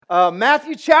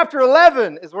Matthew chapter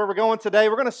 11 is where we're going today.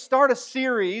 We're going to start a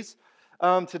series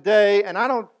today, and I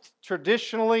don't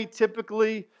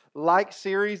typically like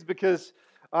series because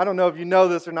I don't know if you know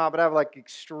this or not, but I have like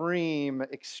extreme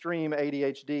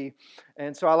ADHD,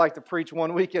 and so I like to preach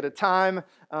 1 week at a time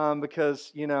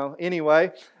because, anyway.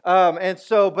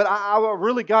 But I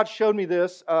really, God showed me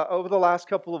this over the last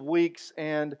couple of weeks,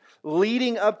 and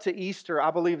leading up to Easter,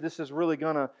 I believe this is really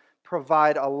going to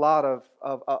provide a lot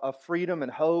of freedom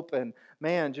and hope. And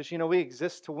man, just, we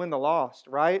exist to win the lost,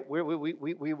 right?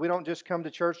 We don't just come to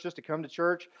church just to come to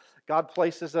church. God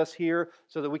places us here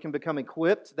so that we can become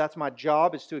equipped. That's my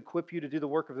job, is to equip you to do the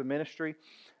work of the ministry.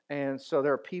 And so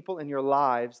there are people in your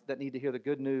lives that need to hear the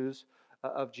good news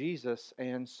of Jesus.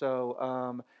 And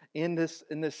so in this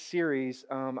series,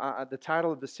 the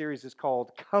title of the series is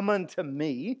called Come Unto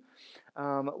Me,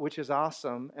 which is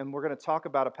awesome. And we're going to talk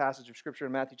about a passage of Scripture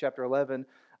in Matthew chapter 11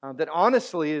 that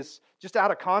honestly is just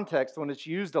out of context when it's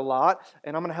used a lot.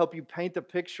 And I'm going to help you paint the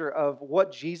picture of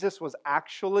what Jesus was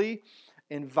actually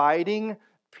inviting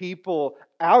people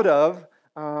out of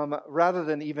rather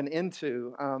than even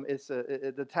into.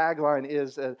 The tagline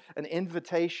is an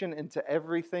invitation into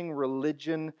everything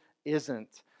religion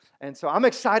isn't. And so I'm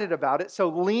excited about it. So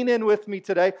lean in with me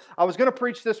today. I was going to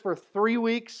preach this for 3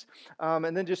 weeks,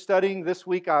 and then just studying this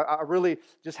week, I really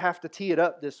just have to tee it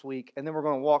up this week, and then we're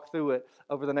going to walk through it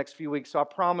over the next few weeks. So I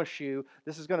promise you,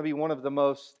 this is going to be one of the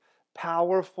most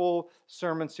powerful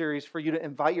sermon series for you to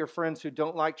invite your friends who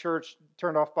don't like church,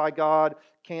 turned off by God,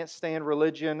 can't stand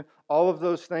religion, all of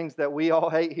those things that we all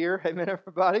hate here. Amen,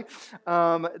 everybody.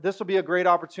 This will be a great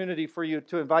opportunity for you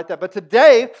to invite that. But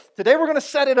today we're going to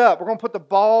set it up. We're going to put the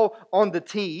ball on the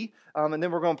tee, and then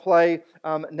we're going to play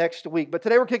next week. But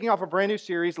today we're kicking off a brand new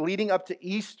series leading up to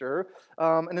Easter.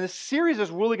 And this series is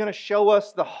really going to show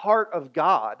us the heart of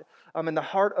God and the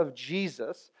heart of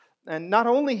Jesus. And not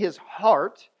only His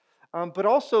heart, but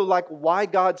also like why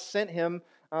God sent Him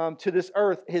to this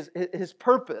earth, His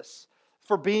purpose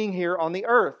for being here on the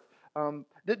earth.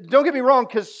 Don't get me wrong,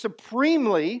 because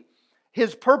supremely,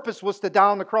 His purpose was to die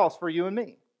on the cross for you and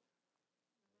me.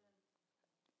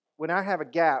 When I have a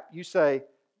gap, you say,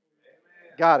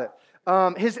 got it.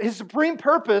 His supreme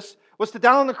purpose was to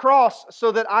die on the cross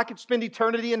so that I could spend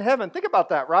eternity in heaven. Think about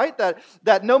that, right?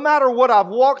 That no matter what I've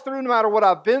walked through, no matter what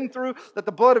I've been through, that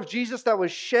the blood of Jesus that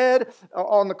was shed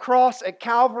on the cross at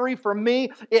Calvary for me,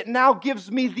 it now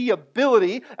gives me the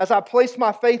ability, as I place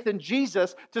my faith in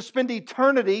Jesus, to spend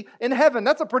eternity in heaven.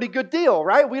 That's a pretty good deal,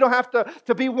 right? We don't have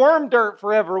to be worm dirt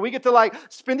forever. We get to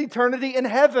spend eternity in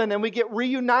heaven, and we get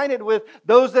reunited with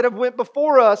those that have went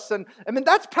before us. And I mean,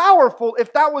 that's powerful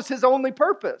if that was His only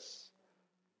purpose.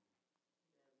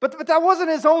 But that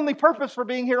wasn't His only purpose for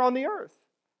being here on the earth.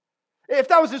 If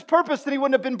that was His purpose, then He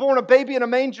wouldn't have been born a baby in a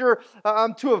manger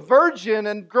to a virgin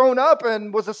and grown up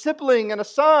and was a sibling and a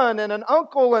son and an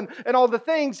uncle and all the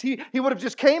things. He would have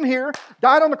just came here,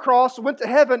 died on the cross, went to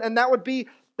heaven, and that would be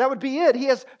it. He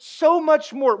has so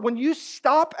much more. When you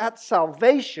stop at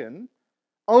salvation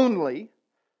only,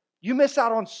 you miss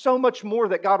out on so much more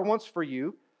that God wants for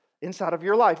you inside of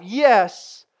your life.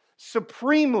 Yes,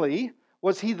 supremely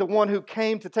was He the one who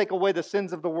came to take away the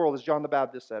sins of the world, as John the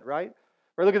Baptist said, right?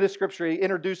 Or look at this scripture. He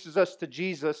introduces us to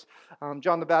Jesus.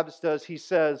 John the Baptist does. He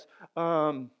says,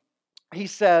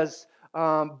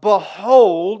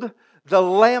 behold, the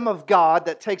Lamb of God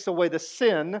that takes away the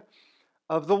sin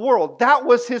of the world. That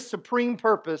was His supreme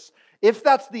purpose. If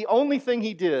that's the only thing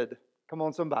He did, come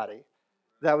on somebody,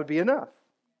 that would be enough.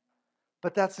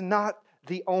 But that's not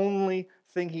the only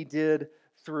thing He did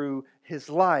through His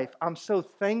life. I'm so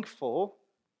thankful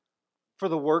for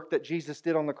the work that Jesus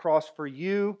did on the cross for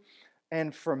you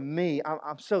and for me.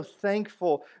 I'm so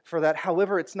thankful for that.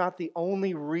 However, it's not the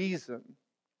only reason.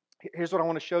 Here's what I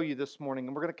want to show you this morning.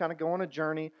 And we're going to kind of go on a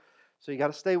journey. So you got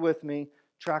to stay with me,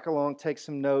 track along, take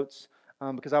some notes,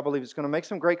 because I believe it's going to make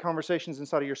some great conversations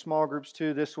inside of your small groups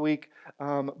too this week.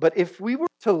 But if we were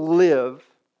to live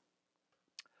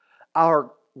our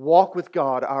walk with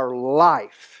God, our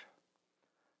life,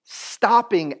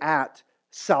 stopping at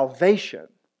salvation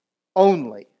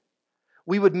only,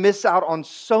 we would miss out on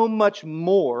so much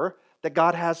more that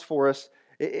God has for us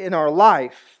in our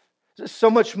life. So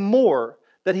much more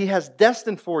that He has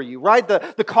destined for you, right?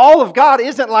 The call of God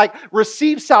isn't like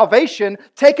receive salvation,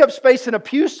 take up space in a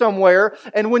pew somewhere,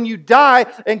 and when you die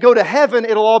and go to heaven,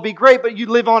 it'll all be great, but you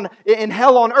live in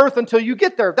hell on earth until you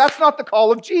get there. That's not the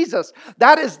call of Jesus.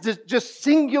 That is just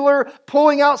singular,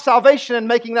 pulling out salvation and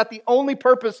making that the only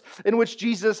purpose in which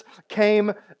Jesus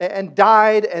came and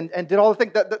died and did all the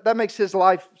things. That makes His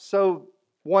life so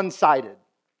one-sided.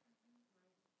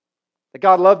 That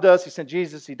God loved us, He sent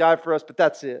Jesus, He died for us, but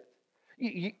that's it.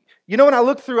 When I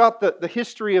look throughout the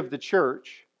history of the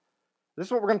church, this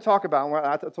is what we're going to talk about.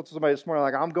 I told somebody this morning,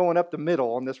 like, I'm going up the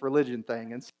middle on this religion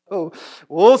thing. And so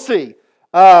we'll see.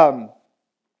 But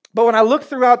when I look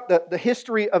throughout the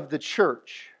history of the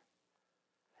church,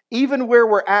 even where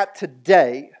we're at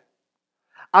today,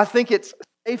 I think it's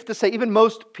safe to say, even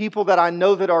most people that I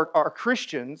know that are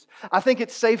Christians, I think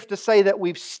it's safe to say that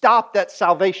we've stopped at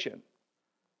salvation.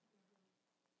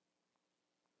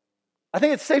 I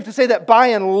think it's safe to say that by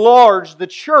and large, the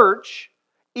church,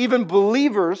 even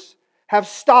believers, have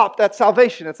stopped at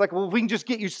salvation. It's like, well, we can just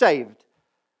get you saved.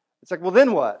 It's like, well,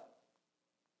 then what?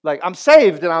 Like, I'm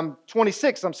saved and I'm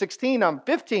 26, I'm 16, I'm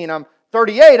 15, I'm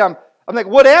 38, I'm like,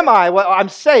 what am I? Well, I'm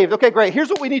saved. Okay, great. Here's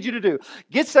what we need you to do.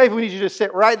 Get saved. We need you to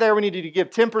sit right there. We need you to give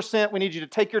 10%. We need you to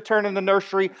take your turn in the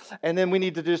nursery. And then we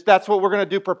need to that's what we're going to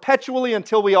do perpetually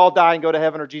until we all die and go to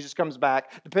heaven or Jesus comes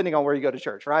back, depending on where you go to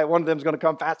church, right? One of them is going to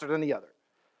come faster than the other.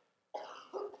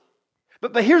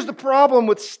 But here's the problem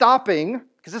with stopping,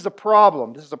 because this is a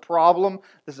problem. This is a problem.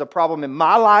 This is a problem in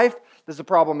my life. This is a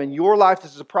problem in your life.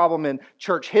 This is a problem in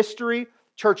church history,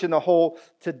 church in the whole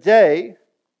today.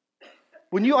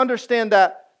 When you understand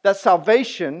that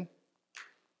salvation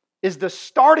is the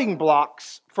starting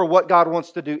blocks for what God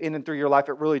wants to do in and through your life,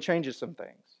 it really changes some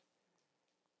things.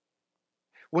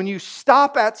 When you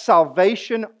stop at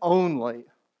salvation only,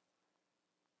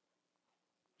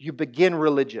 you begin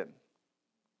religion.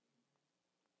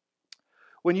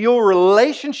 When your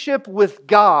relationship with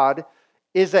God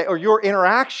or your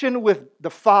interaction with the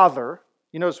Father,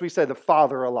 you notice we say the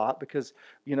Father a lot because,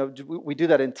 we do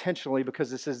that intentionally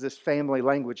because this is this family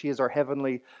language. He is our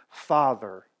heavenly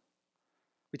Father.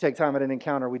 We take time at an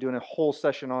encounter, we do a whole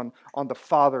session on the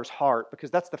Father's heart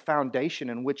because that's the foundation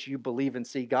in which you believe and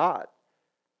see God.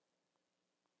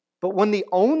 But when the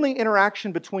only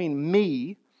interaction between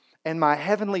me and my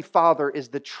heavenly Father is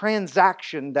the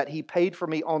transaction that He paid for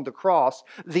me on the cross,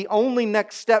 the only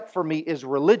next step for me is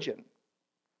religion.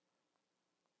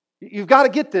 You've got to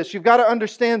get this. You've got to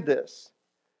understand this.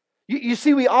 You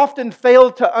see, we often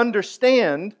fail to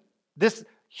understand this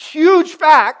huge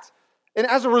fact, and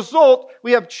as a result,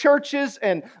 we have churches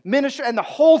and ministry and the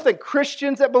whole thing,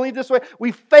 Christians that believe this way.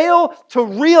 We fail to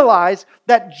realize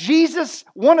that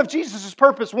one of Jesus'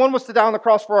 purpose, one was to die on the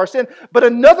cross for our sin, but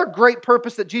another great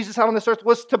purpose that Jesus had on this earth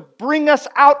was to bring us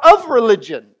out of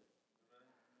religion,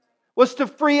 was to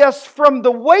free us from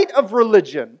the weight of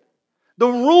religion, the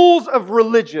rules of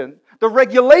religion, the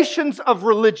regulations of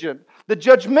religion, the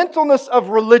judgmentalness of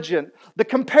religion, the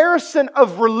comparison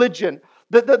of religion,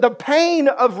 the pain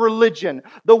of religion,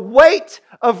 the weight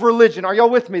of religion. Are y'all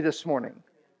with me this morning?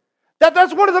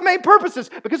 That's one of the main purposes.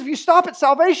 Because if you stop at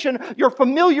salvation, you're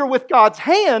familiar with God's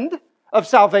hand of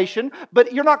salvation,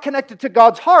 but you're not connected to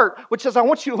God's heart, which says, I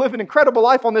want you to live an incredible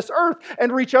life on this earth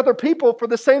and reach other people for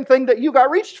the same thing that you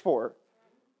got reached for.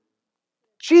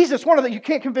 Jesus, you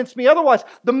can't convince me otherwise.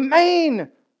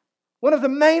 One of the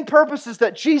main purposes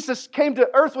that Jesus came to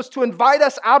earth was to invite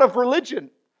us out of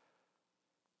religion.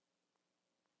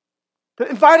 To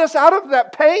invite us out of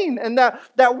that pain and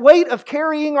that weight of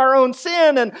carrying our own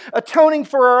sin and atoning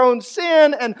for our own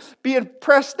sin and being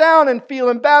pressed down and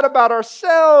feeling bad about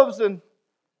ourselves. And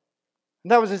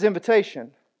that was His invitation.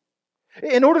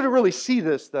 In order to really see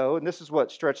this, though, and this is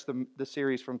what stretched the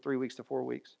series from 3 weeks to 4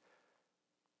 weeks.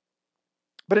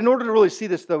 But in order to really see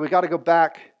this, though, we've got to go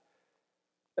back.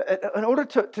 In order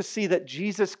to see that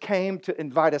Jesus came to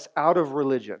invite us out of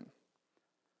religion.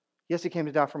 Yes, He came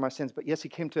to die for my sins, but yes, He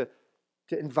came to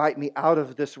invite me out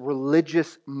of this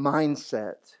religious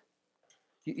mindset.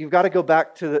 You've got to go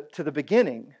back to the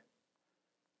beginning.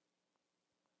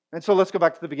 And so let's go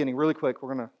back to the beginning really quick.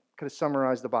 We're going to kind of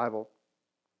summarize the Bible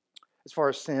as far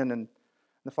as sin and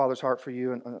the Father's heart for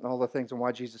you and all the things and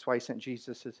why He sent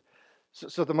Jesus is.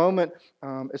 So the moment,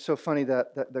 it's so funny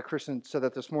that the Christian said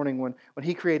that this morning when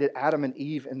He created Adam and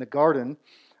Eve in the garden,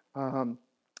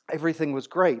 everything was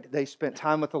great. They spent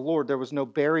time with the Lord. There was no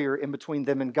barrier in between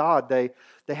them and God. They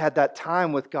had that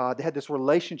time with God. They had this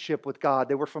relationship with God.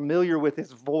 They were familiar with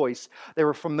His voice. They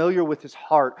were familiar with His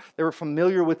heart. They were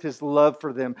familiar with His love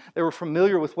for them. They were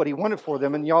familiar with what He wanted for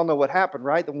them. And y'all know what happened,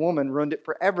 right? The woman ruined it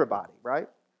for everybody, right?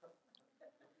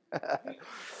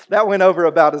 That went over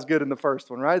about as good in the first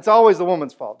one, right? It's always the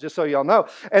woman's fault, just so y'all know.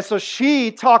 And so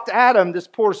she talked Adam, this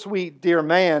poor, sweet, dear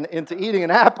man, into eating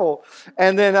an apple.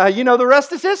 And then, the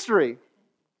rest is history.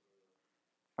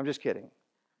 I'm just kidding.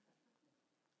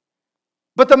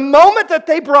 But the moment that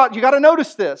they brought, you got to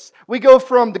notice this. We go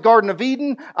from the Garden of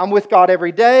Eden, I'm with God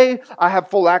every day. I have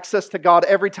full access to God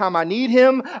every time I need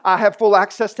Him. I have full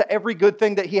access to every good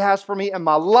thing that He has for me in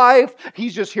my life.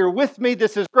 He's just here with me.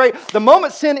 This is great. The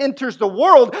moment sin enters the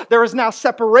world, there is now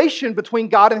separation between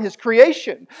God and His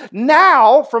creation.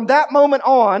 Now, from that moment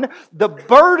on, the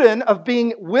burden of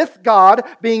being with God,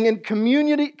 being in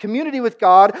community with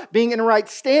God, being in right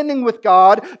standing with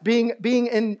God, being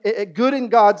in good in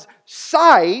God's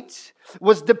sight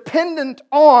was dependent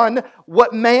on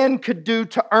what man could do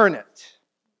to earn it.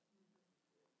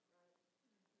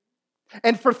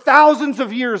 And for thousands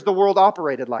of years, the world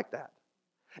operated like that.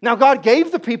 Now, God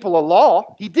gave the people a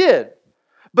law. He did.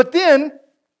 But then,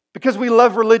 because we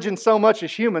love religion so much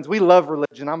as humans, we love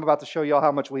religion. I'm about to show you all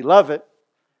how much we love it.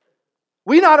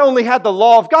 We not only had the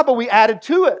law of God, but we added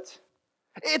to it.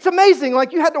 It's amazing.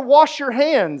 Like, you had to wash your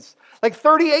hands. Like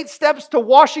 38 steps to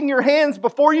washing your hands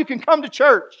before you can come to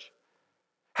church.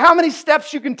 How many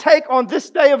steps you can take on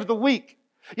this day of the week.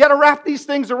 You had to wrap these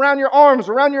things around your arms,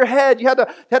 around your head. You had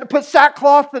to put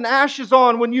sackcloth and ashes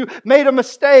on when you made a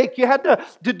mistake. You had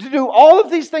to do all of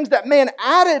these things that man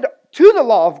added to the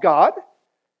law of God,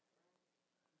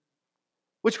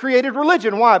 which created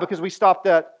religion. Why? Because we stopped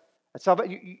at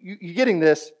salvation. You're getting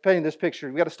this, painting this picture.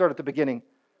 We've got to start at the beginning.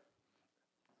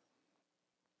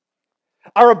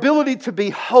 Our ability to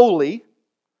be holy,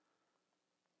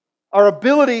 our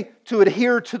ability to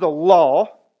adhere to the law,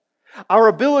 our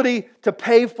ability to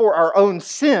pay for our own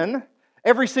sin.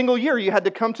 Every single year you had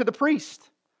to come to the priest.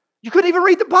 You couldn't even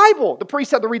read the Bible. The priest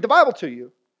had to read the Bible to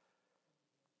you.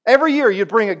 Every year you'd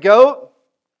bring a goat,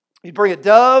 you'd bring a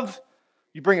dove,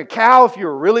 you'd bring a cow if you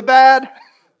were really bad.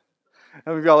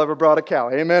 How many of y'all ever brought a cow?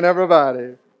 Amen,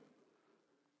 everybody.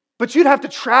 But you'd have to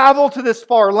travel to this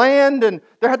far land, and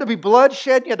there had to be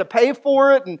bloodshed. You had to pay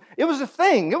for it, and it was a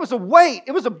thing. It was a weight.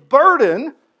 It was a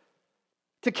burden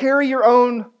to carry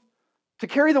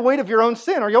the weight of your own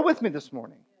sin. Are y'all with me this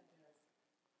morning?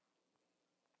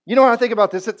 You know, when I think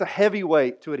about this, it's a heavy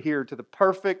weight to adhere to the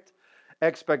perfect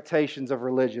expectations of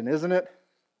religion, isn't it?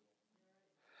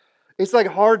 It's like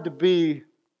hard to be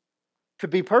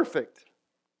perfect.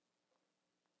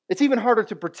 It's even harder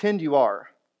to pretend you are.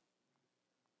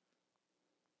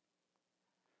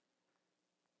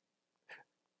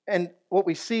 And what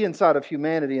we see inside of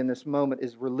humanity in this moment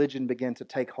is religion began to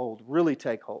take hold, really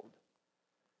take hold.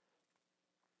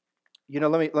 You know,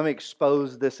 let me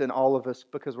expose this in all of us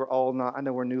because we're all not, I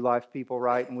know we're new life people,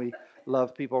 right? And we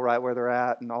love people right where they're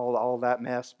at and all that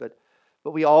mess, but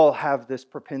we all have this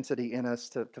propensity in us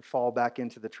to fall back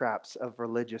into the traps of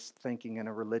religious thinking and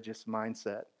a religious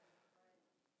mindset.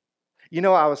 You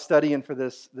know, I was studying for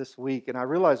this week and I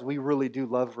realized we really do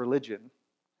love religion.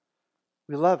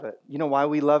 We love it. You know why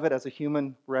we love it as a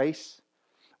human race?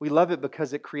 We love it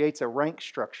because it creates a rank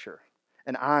structure,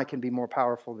 and I can be more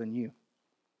powerful than you.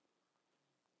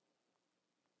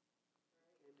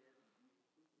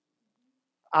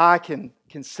 I can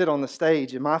sit on the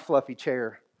stage in my fluffy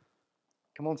chair.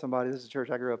 Come on, somebody. This is the church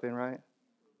I grew up in, right?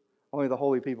 Only the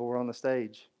holy people were on the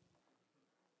stage.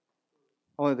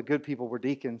 Only the good people were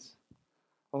deacons.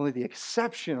 Only the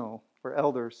exceptional were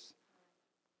elders.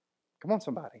 Come on,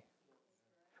 somebody.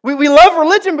 We love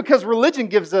religion because religion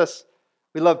gives us,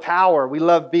 we love power. We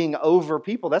love being over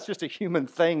people. That's just a human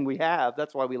thing we have.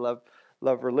 That's why we love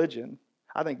religion.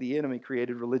 I think the enemy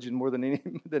created religion more than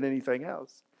anything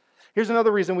else. Here's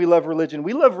another reason we love religion.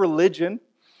 We love religion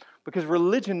because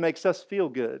religion makes us feel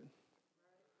good.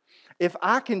 If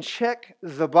I can check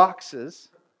the boxes,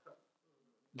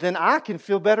 then I can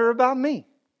feel better about me.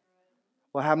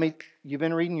 Well, how many, you've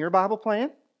been reading your Bible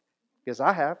plan? Because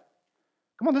I have.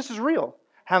 Come on, this is real.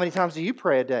 How many times do you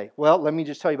pray a day? Well, let me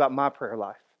just tell you about my prayer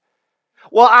life.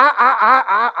 Well,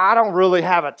 I don't really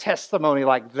have a testimony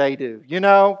like they do. You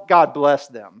know, God bless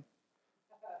them.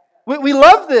 We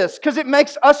love this because it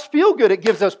makes us feel good. It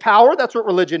gives us power. That's what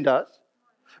religion does.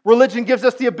 Religion gives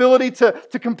us the ability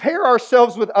to compare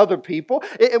ourselves with other people.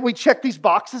 We check these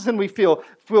boxes and we feel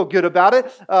good about it.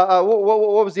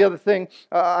 What was the other thing?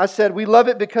 I said we love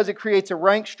it because it creates a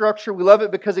rank structure. We love it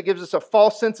because it gives us a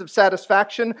false sense of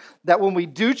satisfaction that when we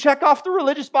do check off the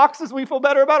religious boxes, we feel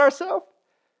better about ourselves.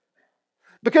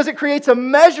 Because it creates a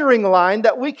measuring line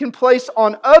that we can place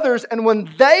on others, and when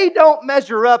they don't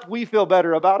measure up, we feel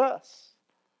better about us.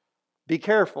 Be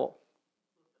careful.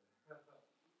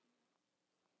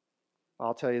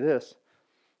 I'll tell you this.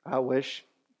 I wish,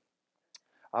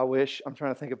 I'm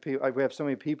trying to think of people. We have so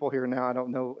many people here now, I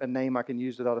don't know a name I can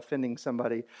use without offending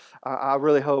somebody. I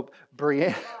really hope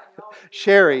Brianne,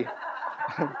 Sherry.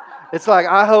 It's like,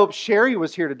 I hope Sherry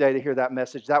was here today to hear that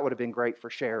message. That would have been great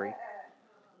for Sherry.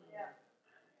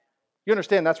 You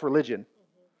understand that's religion.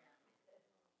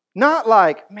 Not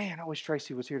like, man, I wish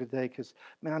Tracy was here today because,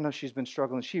 man, I know she's been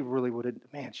struggling. She really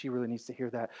she really needs to hear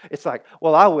that. It's like,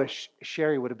 well, I wish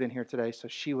Sherry would have been here today so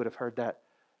she would have heard that.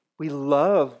 We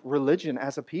love religion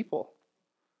as a people.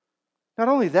 Not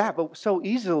only that, but so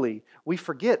easily we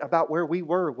forget about where we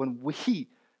were when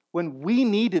we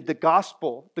needed the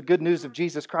gospel, the good news of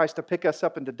Jesus Christ to pick us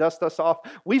up and to dust us off.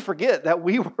 We forget that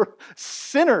we were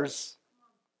sinners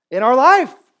in our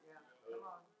life.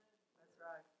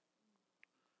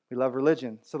 We love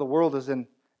religion. So the world is in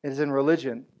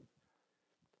religion.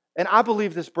 And I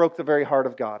believe this broke the very heart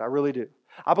of God. I really do.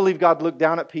 I believe God looked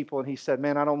down at people and He said,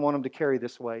 man, I don't want them to carry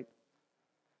this weight.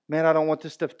 Man, I don't want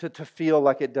this to feel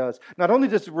like it does. Not only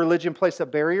does religion place a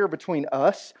barrier between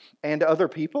us and other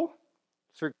people,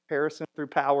 through comparison, through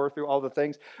power, through all the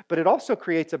things, but it also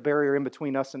creates a barrier in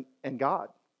between us and God.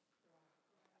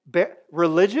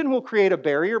 Religion will create a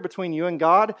barrier between you and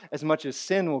God as much as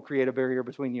sin will create a barrier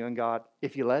between you and God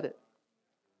if you let it.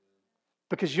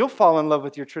 Because you'll fall in love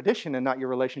with your tradition and not your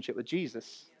relationship with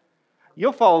Jesus.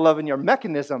 You'll fall in love in your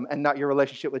mechanism and not your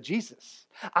relationship with Jesus.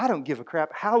 I don't give a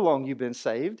crap how long you've been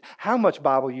saved, how much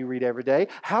Bible you read every day,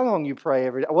 how long you pray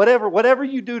every day, whatever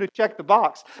you do to check the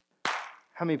box.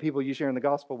 How many people are you sharing the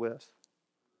gospel with?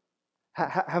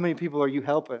 How many people are you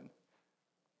helping?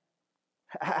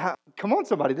 Come on,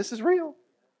 somebody, this is real.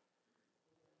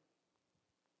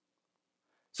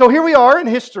 So here we are in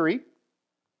history,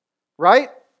 right?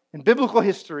 In biblical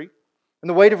history, and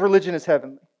the weight of religion is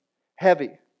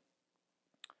heavy.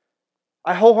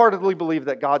 I wholeheartedly believe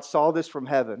that God saw this from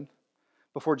heaven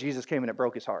before Jesus came and it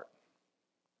broke His heart.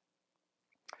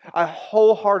 I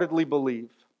wholeheartedly believe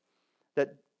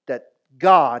that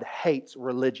God hates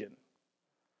religion.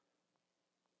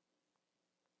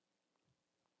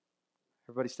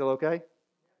 Everybody still okay?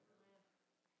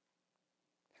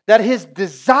 That His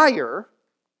desire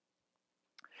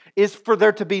is for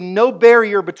there to be no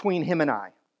barrier between Him and I.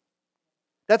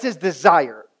 That's His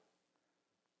desire.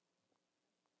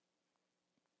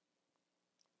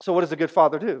 So what does a good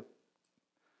father do?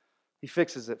 He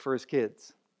fixes it for his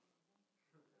kids.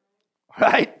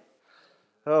 Right?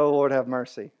 Oh, Lord have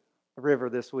mercy.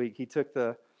 River this week, he took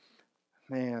I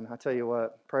tell you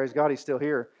what, praise God, he's still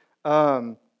here.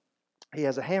 He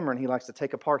has a hammer and he likes to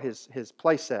take apart his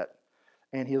play set.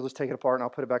 And he'll just take it apart and I'll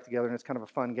put it back together and it's kind of a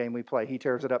fun game we play. He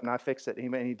tears it up and I fix it.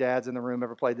 Any dads in the room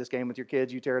ever played this game with your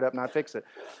kids? You tear it up and I fix it.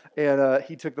 And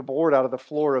he took the board out of the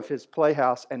floor of his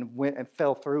playhouse and went and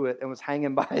fell through it and was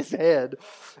hanging by his head.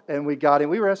 And we got him.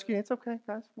 We rescued him. It's okay,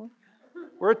 guys.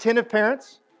 We're attentive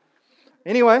parents.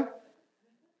 Anyway.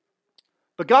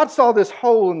 But God saw this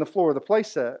hole in the floor of the play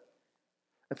set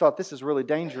and thought, this is really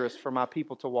dangerous for my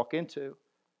people to walk into.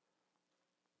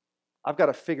 I've got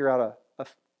to figure out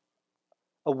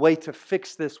a way to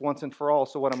fix this once and for all.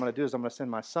 So what I'm going to do is I'm going to send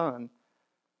my son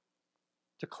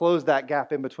to close that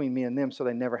gap in between me and them so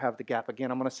they never have the gap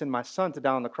again. I'm going to send my son to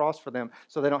die on the cross for them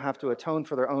so they don't have to atone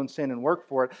for their own sin and work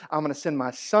for it. I'm going to send my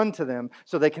son to them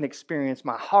so they can experience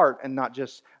my heart and not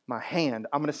just my hand.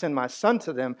 I'm going to send my son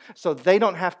to them so they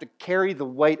don't have to carry the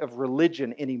weight of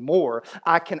religion anymore.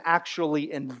 I can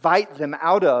actually invite them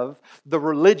out of the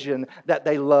religion that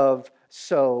they love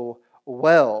so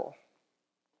well.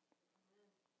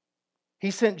 He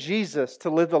sent Jesus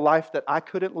to live the life that I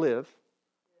couldn't live,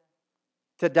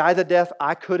 to die the death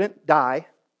I couldn't die,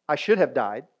 I should have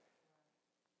died,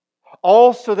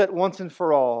 all so that once and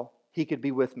for all, He could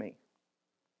be with me.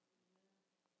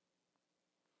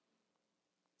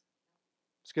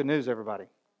 It's good news, everybody.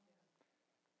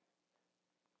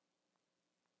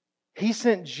 He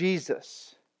sent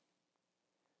Jesus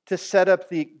to set up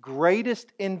the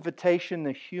greatest invitation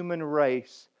the human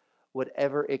race would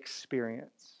ever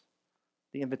experience.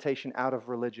 The invitation out of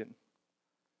religion.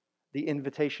 The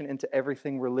invitation into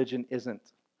everything religion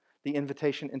isn't. The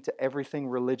invitation into everything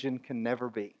religion can never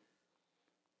be.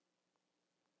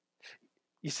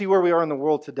 You see where we are in the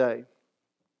world today.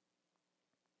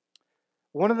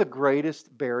 One of the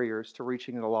greatest barriers to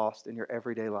reaching the lost in your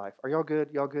everyday life. Are y'all good?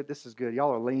 Y'all good? This is good.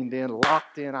 Y'all are leaned in,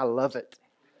 locked in. I love it.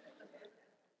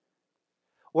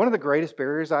 One of the greatest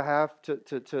barriers I have to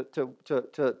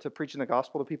preaching the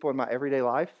gospel to people in my everyday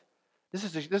life. This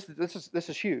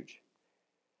is huge.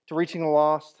 To reaching the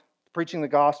lost, preaching the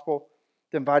gospel,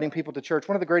 to inviting people to church.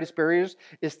 One of the greatest barriers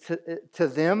is to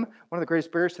them, one of the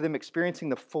greatest barriers to them experiencing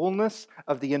the fullness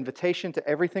of the invitation to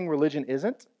everything religion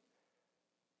isn't,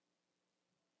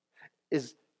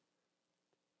 is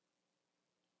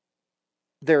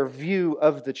their view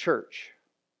of the church.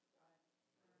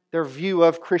 Their view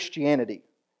of Christianity.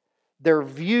 Their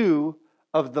view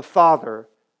of the Father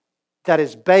that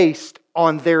is based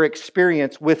on their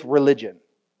experience with religion.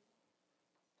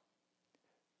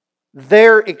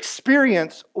 Their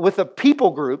experience with a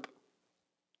people group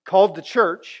called the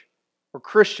church or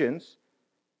Christians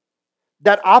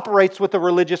that operates with a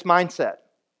religious mindset.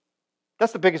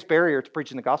 That's the biggest barrier to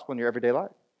preaching the gospel in your everyday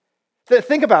life.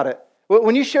 Think about it.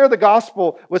 When you share the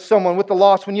gospel with someone, with the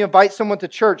lost, when you invite someone to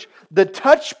church, the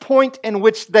touch point in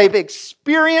which they've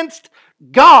experienced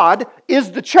God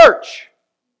is the church.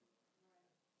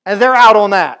 And they're out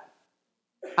on that.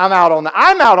 I'm out on that.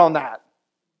 I'm out on that.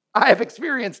 I have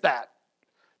experienced that.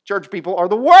 Church people are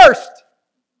the worst.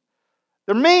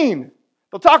 They're mean.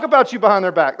 They'll talk about you behind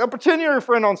their back. They'll pretend you're a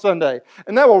friend on Sunday,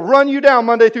 and they will run you down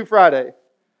Monday through Friday.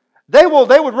 They would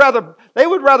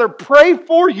rather pray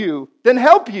for you than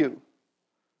help you.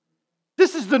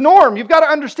 This is the norm. You've got to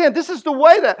understand this is the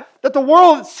way that the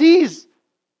world sees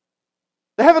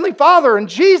the Heavenly Father and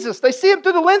Jesus. They see Him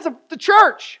through the lens of the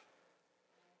church.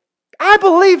 I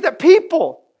believe that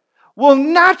people will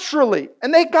naturally,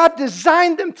 and God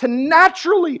designed them to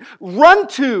naturally run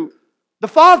to the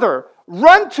Father,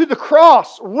 run to the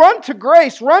cross, run to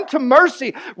grace, run to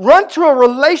mercy, run to a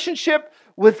relationship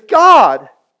with God.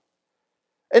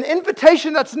 An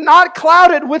invitation that's not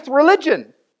clouded with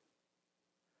religion.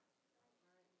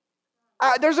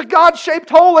 There's a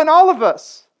God-shaped hole in all of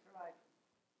us.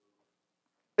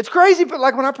 It's crazy, but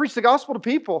like when I preach the gospel to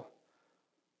people,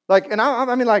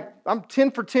 I'm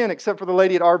 10 for 10 except for the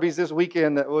lady at Arby's this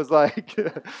weekend that was like,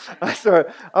 I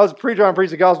was trying to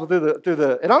preach the gospel through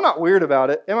the, and I'm not weird about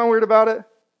it. Am I weird about it?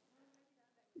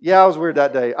 Yeah, I was weird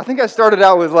that day. I think I started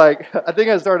out with,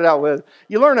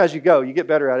 you learn as you go, you get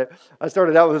better at it. I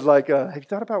started out with have you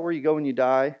thought about where you go when you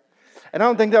die? And I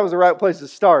don't think that was the right place to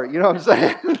start, you know what I'm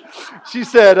saying? She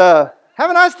said, have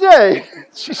a nice day.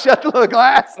 She shut the little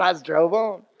glass and I just drove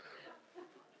on.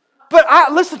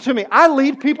 But listen to me, I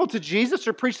lead people to Jesus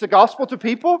or preach the gospel to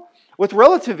people with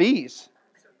relative ease.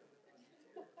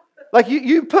 Like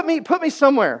you put me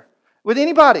somewhere with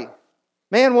anybody,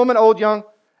 man, woman, old, young,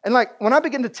 and when I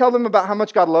begin to tell them about how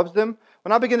much God loves them,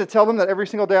 when I begin to tell them that every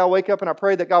single day I wake up and I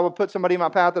pray that God will put somebody in my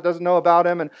path that doesn't know about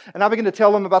Him, and I begin to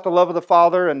tell them about the love of the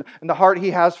Father and the heart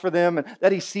He has for them, and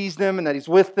that He sees them and that He's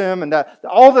with them, and that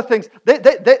all the things, they're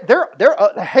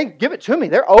hey, give it to me.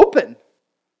 They're open.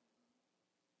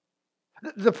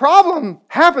 The problem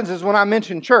happens is when I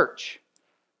mention church.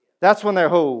 That's when they're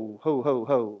ho, ho, ho,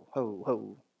 ho, ho,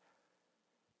 ho.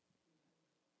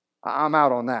 I'm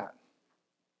out on that.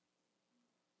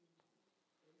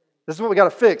 This is what we got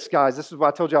to fix, guys. This is why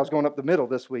I told you I was going up the middle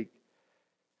this week.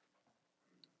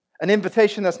 An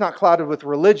invitation that's not clouded with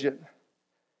religion.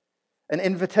 An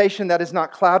invitation that is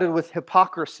not clouded with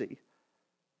hypocrisy.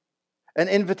 An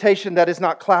invitation that is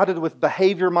not clouded with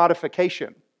behavior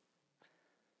modification.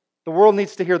 The world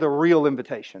needs to hear the real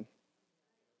invitation.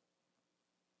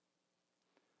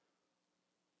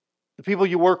 The people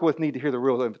you work with need to hear the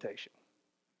real invitation.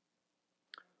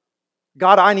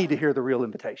 God, I need to hear the real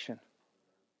invitation.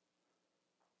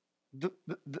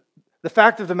 The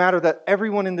fact of the matter that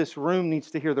everyone in this room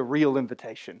needs to hear the real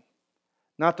invitation,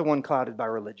 not the one clouded by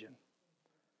religion.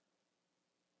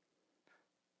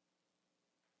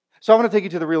 So I want to take you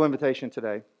to the real invitation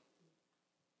today.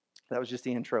 That was just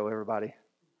the intro, everybody.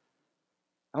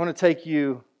 I want to take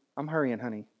you, I'm hurrying,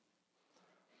 honey.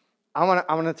 I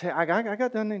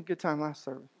got done in a good time last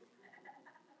service.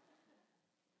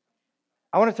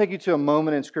 I want to take you to a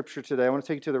moment in Scripture today. I want to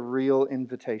take you to the real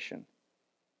invitation.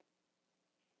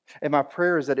 And my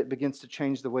prayer is that it begins to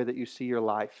change the way that you see your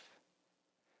life.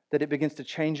 That it begins to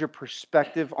change your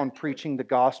perspective on preaching the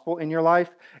gospel in your life.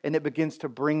 And it begins to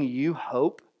bring you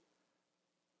hope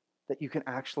that you can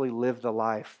actually live the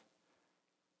life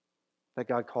that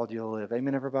God called you to live.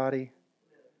 Amen, everybody?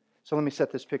 So let me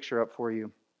set this picture up for you.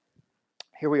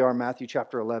 Here we are in Matthew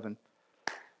chapter 11.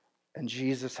 And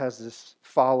Jesus has this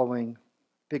following,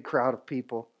 big crowd of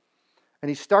people. And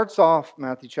he starts off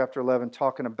Matthew chapter 11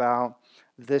 talking about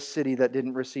this city that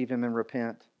didn't receive Him and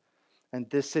repent. And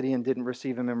this city and didn't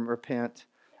receive Him and repent.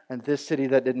 And this city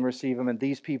that didn't receive Him. And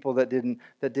these people that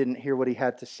didn't hear what He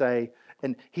had to say.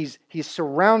 And he's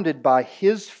surrounded by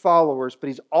His followers, but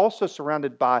He's also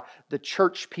surrounded by the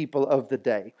church people of the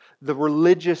day, the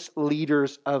religious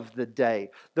leaders of the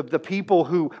day, the people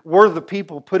who were the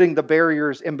people putting the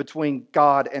barriers in between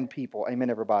God and people. Amen,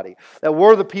 everybody. That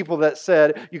were the people that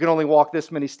said, you can only walk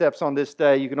this many steps on this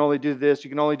day, you can only do this,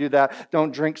 you can only do that,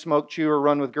 don't drink, smoke, chew, or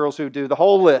run with girls who do, the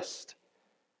whole list.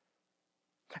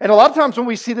 And a lot of times when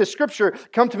we see this scripture,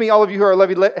 come to me, all of you who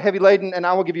are heavy laden, and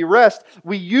I will give you rest,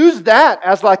 we use that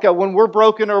as like a when we're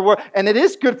broken and it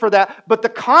is good for that. But the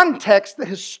context, the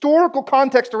historical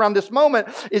context around this moment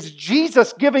is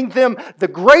Jesus giving them the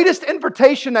greatest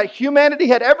invitation that humanity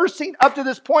had ever seen up to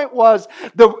this point was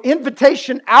the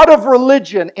invitation out of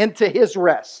religion into His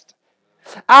rest.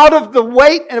 Out of the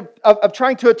weight of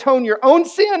trying to atone your own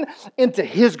sin into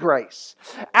His grace.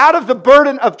 Out of the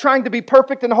burden of trying to be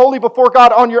perfect and holy before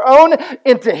God on your own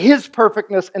into His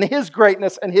perfectness and His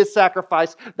greatness and His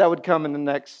sacrifice that would come in the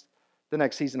next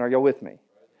season. Are y'all with me?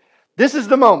 This is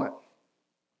the moment.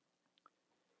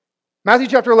 Matthew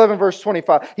chapter 11, verse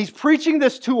 25. He's preaching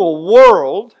this to a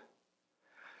world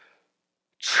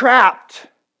trapped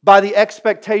by the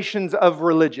expectations of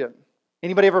religion.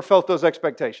 Anybody ever felt those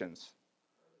expectations?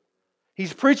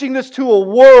 He's preaching this to a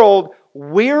world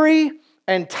weary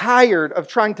and tired of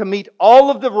trying to meet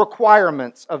all of the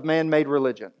requirements of man-made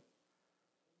religion.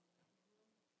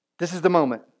 This is the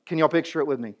moment. Can y'all picture it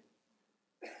with me?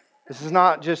 This is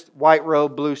not just white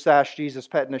robe, blue sash, Jesus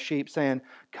petting a sheep saying,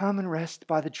 come and rest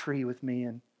by the tree with me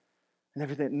and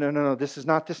everything. No. This is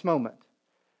not this moment.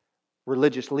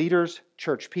 Religious leaders,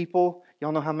 church people,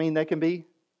 y'all know how mean they can be?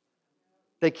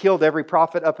 They killed every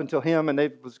prophet up until him, and they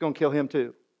was going to kill him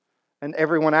too. And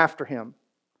everyone after him.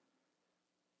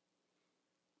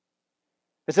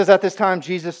 It says, at this time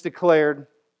Jesus declared,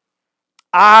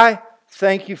 I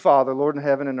thank you, Father, Lord in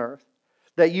heaven and earth,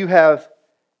 that you have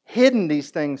hidden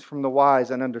these things from the wise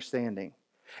and understanding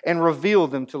and revealed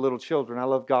them to little children. I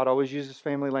love God, always uses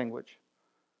family language.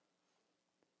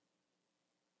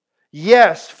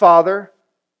 Yes, Father,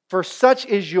 for such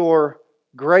is your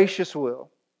gracious will.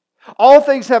 All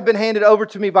things have been handed over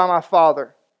to me by my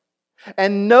Father.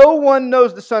 And no one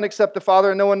knows the Son except the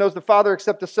Father, and no one knows the Father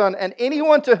except the Son, and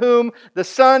anyone to whom the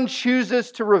Son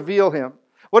chooses to reveal Him.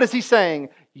 What is He saying?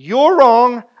 You're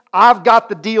wrong. I've got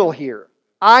the deal here.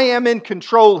 I am in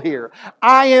control here.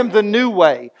 I am the new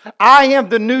way. I am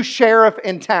the new sheriff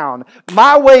in town.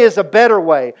 My way is a better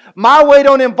way. My way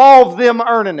don't involve them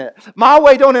earning it. My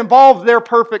way don't involve their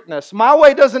perfectness. My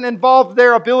way doesn't involve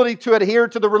their ability to adhere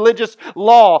to the religious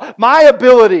law. My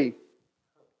ability.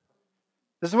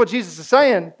 This is what Jesus is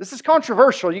saying. This is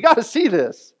controversial. You got to see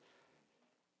this.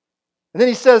 And then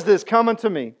He says this, come unto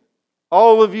me,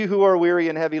 all of you who are weary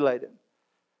and heavy laden,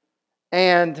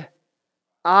 and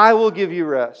I will give you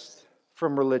rest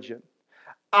from religion.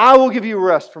 I will give you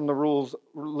rest from the rules,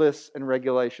 lists, and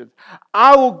regulations.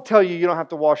 I will tell you don't have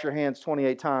to wash your hands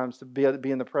 28 times to be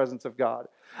in the presence of God.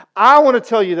 I want to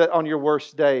tell you that on your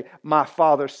worst day, my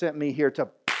Father sent me here to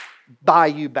buy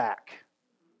you back.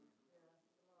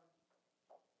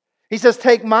 He says,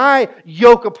 take my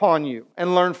yoke upon you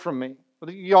and learn from me.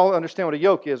 You all understand what a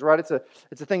yoke is, right? It's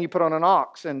a thing you put on an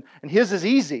ox. And His is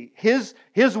easy. His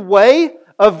way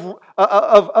of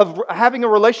having a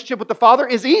relationship with the Father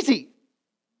is easy.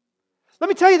 Let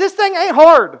me tell you, this thing ain't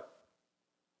hard.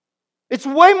 It's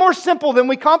way more simple than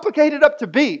we complicate it up to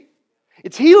be.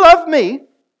 It's He loved me.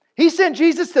 He sent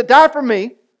Jesus to die for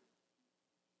me.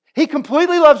 He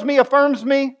completely loves me, affirms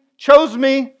me, chose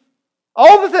me,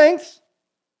 all the things.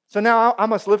 So now I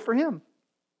must live for Him.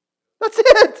 That's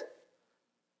it.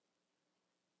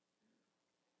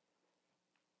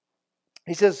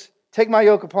 He says, take my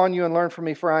yoke upon you and learn from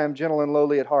me, for I am gentle and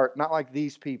lowly at heart, not like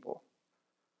these people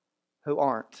who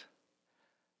aren't.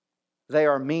 They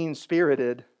are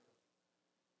mean-spirited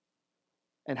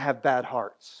and have bad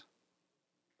hearts.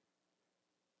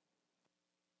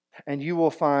 And you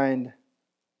will find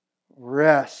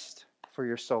rest for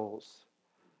your souls.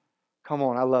 Come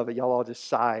on, I love it. Y'all all just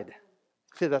sighed.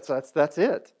 See, that's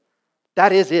it.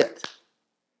 That is it.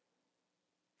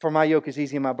 For my yoke is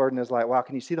easy and my burden is light. Wow,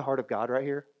 can you see the heart of God right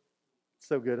here?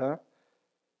 So good, huh?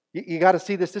 You got to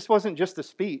see this. This wasn't just a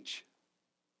speech.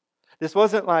 This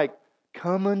wasn't like,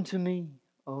 come unto me,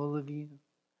 all of you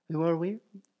who are weary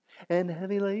and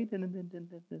heavy laden.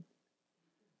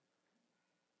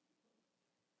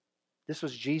 This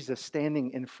was Jesus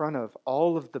standing in front of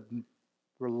all of the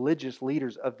religious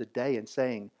leaders of the day and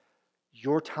saying,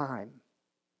 your time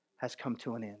has come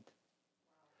to an end.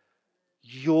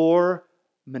 Your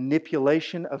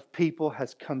manipulation of people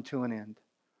has come to an end.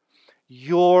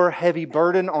 Your heavy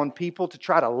burden on people to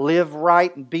try to live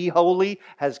right and be holy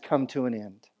has come to an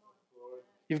end.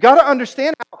 You've got to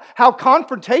understand how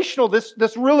confrontational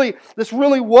this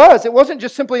really was. It wasn't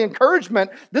just simply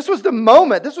encouragement. This was the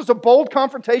moment. This was a bold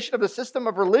confrontation of the system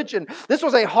of religion. This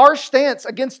was a harsh stance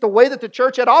against the way that the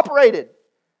church had operated.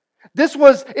 This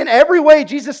was in every way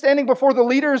Jesus standing before the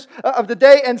leaders of the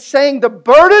day and saying, the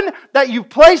burden that you've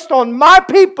placed on my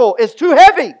people is too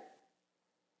heavy.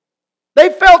 They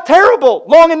felt terrible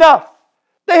long enough.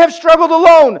 They have struggled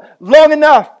alone long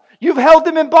enough. You've held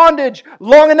them in bondage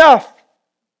long enough.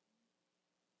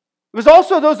 It was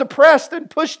also those oppressed and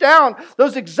pushed down,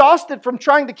 those exhausted from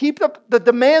trying to keep up the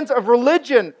demands of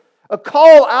religion, a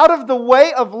call out of the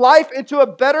way of life into a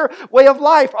better way of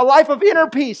life, a life of inner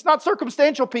peace, not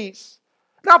circumstantial peace,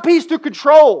 not peace through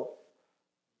control,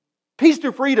 peace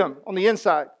through freedom on the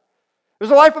inside. It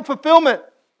was a life of fulfillment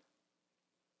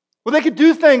where they could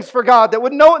do things for God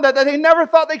that they never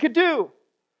thought they could do.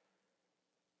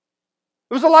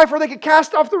 It was a life where they could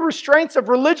cast off the restraints of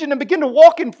religion and begin to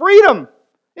walk in freedom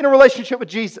in a relationship with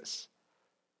Jesus.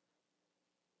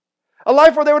 A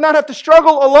life where they would not have to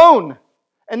struggle alone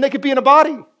and they could be in a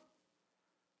body.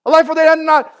 A life where they had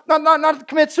not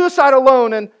commit suicide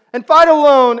alone and fight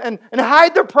alone and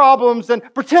hide their problems and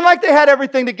pretend like they had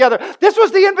everything together. This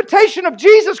was the invitation of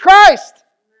Jesus Christ.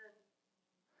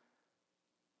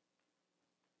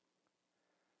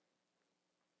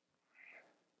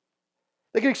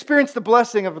 They can experience the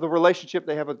blessing of the relationship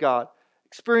they have with God.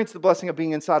 Experience the blessing of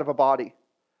being inside of a body.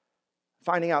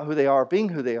 Finding out who they are, being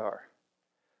who they are.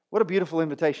 What a beautiful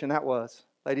invitation that was,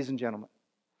 ladies and gentlemen.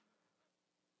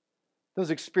 Those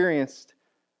experienced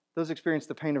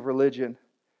the pain of religion,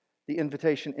 the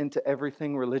invitation into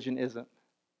everything religion isn't.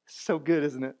 So good,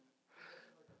 isn't it?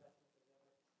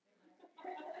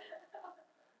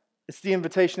 It's the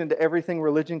invitation into everything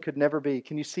religion could never be.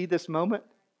 Can you see this moment?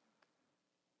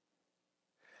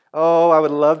 Oh, I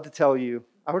would love to tell you.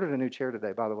 I ordered a new chair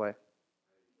today, by the way.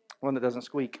 One that doesn't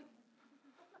squeak.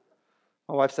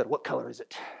 My wife said, "What color is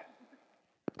it?"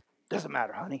 Doesn't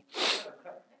matter, honey.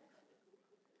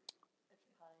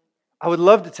 I would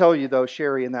love to tell you, though,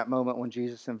 Sherry, in that moment when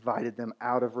Jesus invited them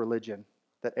out of religion,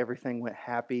 that everything went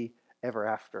happy ever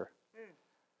after.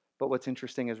 But what's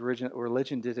interesting is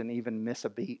religion didn't even miss a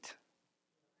beat.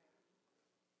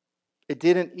 It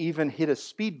didn't even hit a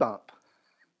speed bump.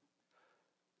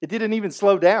 It didn't even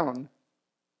slow down.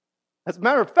 As a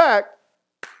matter of fact,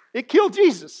 it killed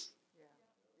Jesus.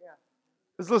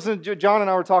 I was listening to John and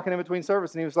I were talking in between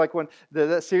service, and he was like, when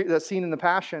that scene in the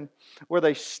Passion where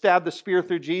they stab the spear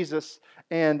through Jesus,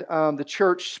 and the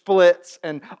church splits,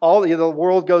 and all the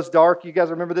world goes dark. You guys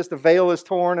remember this? The veil is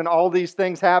torn, and all these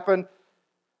things happen.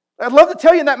 I'd love to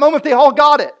tell you in that moment they all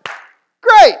got it.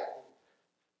 Great!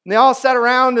 And they all sat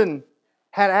around and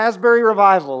had Asbury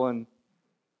revival, and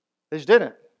they just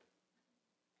didn't.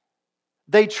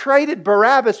 They traded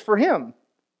Barabbas for him.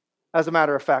 As a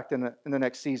matter of fact, in the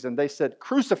next season, they said,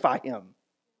 "Crucify him."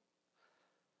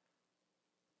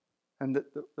 And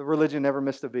the religion never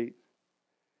missed a beat.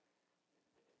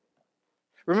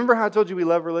 Remember how I told you we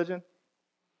love religion?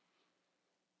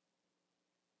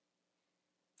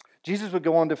 Jesus would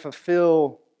go on to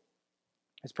fulfill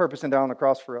His purpose and die on the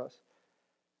cross for us.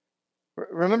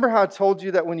 Remember how I told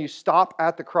you that when you stop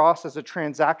at the cross as a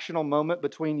transactional moment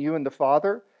between you and the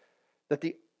Father,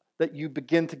 that you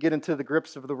begin to get into the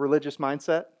grips of the religious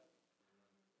mindset?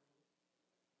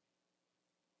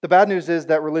 The bad news is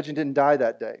that religion didn't die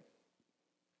that day.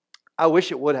 I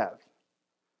wish it would have.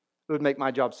 It would make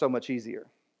my job so much easier.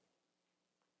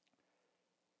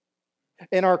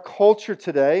 In our culture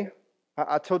today,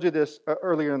 I told you this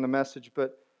earlier in the message,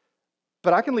 but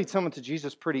I can lead someone to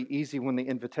Jesus pretty easy when the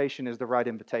invitation is the right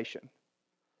invitation.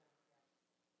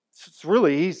 It's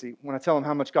really easy when I tell them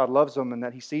how much God loves them and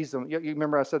that He sees them. You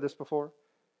remember I said this before?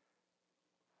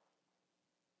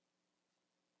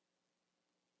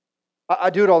 I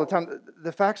do it all the time.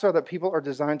 The facts are that people are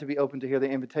designed to be open to hear the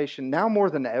invitation. Now more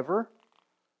than ever,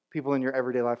 people in your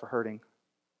everyday life are hurting.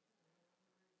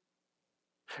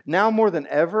 Now more than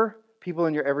ever, people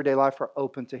in your everyday life are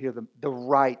open to hear the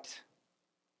right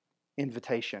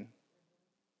invitation.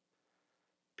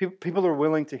 People are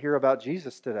willing to hear about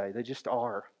Jesus today. They just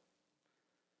are.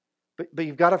 But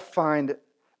you've got to find...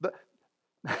 But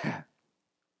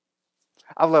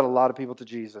I've led a lot of people to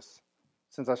Jesus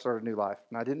since I started New Life.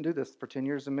 And I didn't do this for 10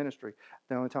 years in ministry.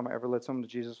 The only time I ever led someone to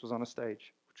Jesus was on a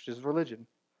stage, which is religion.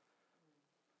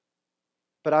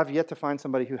 But I've yet to find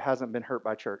somebody who hasn't been hurt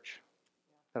by church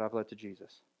that I've led to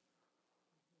Jesus.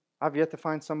 I've yet to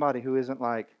find somebody who isn't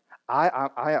like, I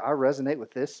resonate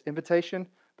with this invitation,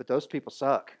 but those people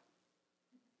suck.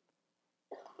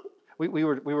 We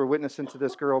were witnessing to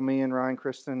this girl, me and Ryan,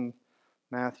 Kristen,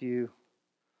 Matthew,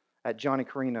 at Johnny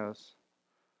Carino's.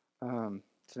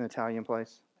 It's an Italian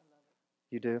place.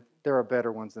 You do? There are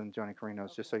better ones than Johnny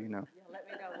Carino's, just so you know.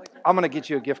 I'm going to get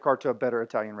you a gift card to a better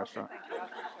Italian restaurant.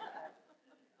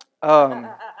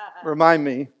 Remind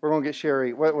me. We're going to get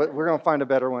Sherry. We're going to find a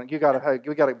better one. We got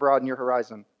to broaden your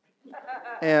horizon.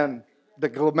 And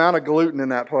the amount of gluten in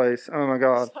that place. Oh my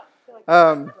God.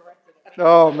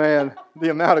 Oh, man, the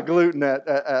amount of gluten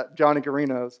at Johnny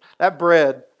Carino's. That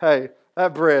bread, hey,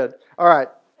 that bread. All right.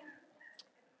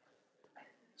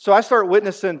 So I start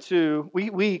witnessing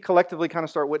we collectively kind of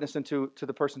start witnessing to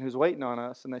the person who's waiting on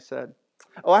us. And they said,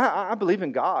 oh, I believe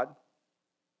in God.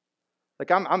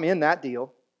 Like, I'm in that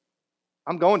deal.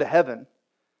 I'm going to heaven.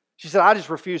 She said, I just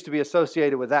refuse to be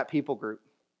associated with that people group.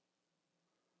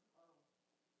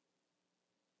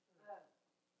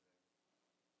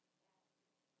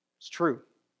 It's true,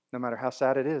 no matter how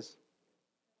sad it is.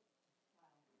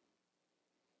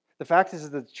 The fact is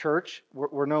that the church,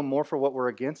 we're known more for what we're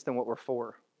against than what we're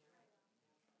for.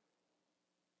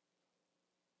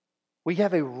 We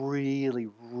have a really,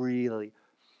 really,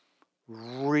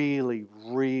 really,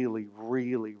 really,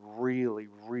 really, really,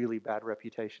 really bad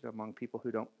reputation among people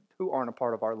who aren't a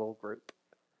part of our little group.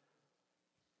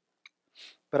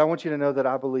 But I want you to know that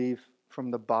I believe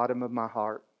from the bottom of my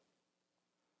heart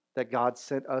that God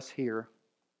sent us here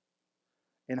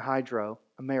in Hydro,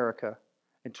 America,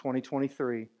 in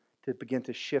 2023 to begin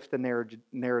to shift the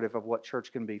narrative of what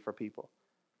church can be for people.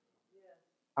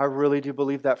 I really do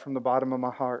believe that from the bottom of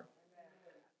my heart.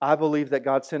 I believe that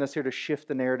God sent us here to shift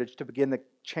the narrative, to begin to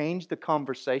change the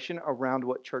conversation around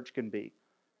what church can be.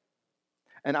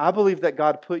 And I believe that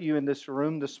God put you in this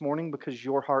room this morning because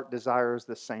your heart desires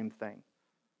the same thing.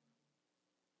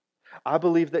 I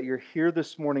believe that you're here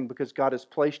this morning because God has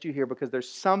placed you here because there's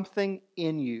something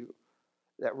in you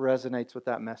that resonates with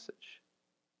that message.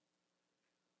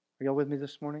 Are y'all with me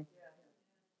this morning?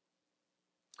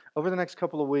 Over the next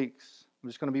couple of weeks, I'm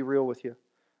just going to be real with you.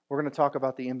 We're going to talk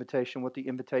about the invitation, what the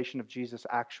invitation of Jesus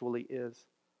actually is.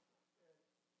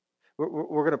 We're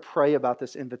going to pray about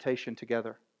this invitation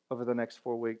together over the next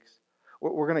 4 weeks.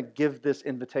 We're going to give this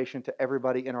invitation to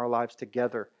everybody in our lives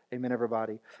together. Amen,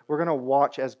 everybody. We're going to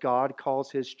watch as God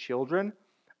calls His children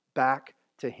back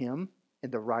to Him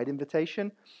in the right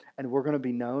invitation. And we're going to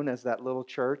be known as that little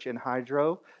church in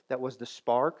Hydro that was the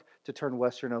spark to turn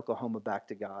Western Oklahoma back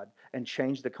to God and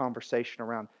change the conversation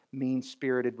around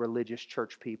mean-spirited religious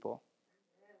church people.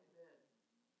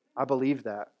 I believe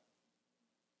that.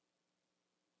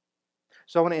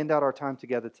 So I want to end out our time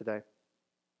together today.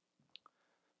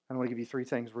 I want to give you 3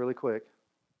 things really quick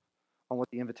on what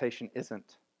the invitation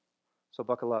isn't. So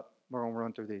buckle up. We're going to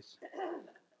run through these.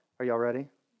 Are y'all ready? Yes.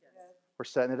 We're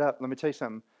setting it up. Let me tell you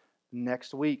something.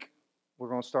 Next week, we're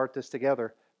going to start this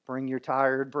together. Bring your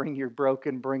tired, bring your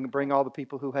broken, bring all the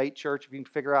people who hate church. If you can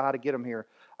figure out how to get them here,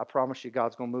 I promise you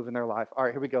God's going to move in their life. All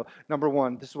right, here we go. Number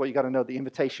 1, this is what you got to know. The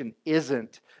invitation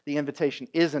isn't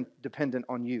dependent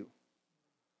on you.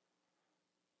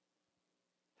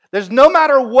 There's no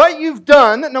matter what you've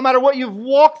done, no matter what you've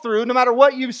walked through, no matter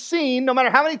what you've seen, no matter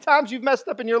how many times you've messed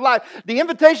up in your life, the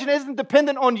invitation isn't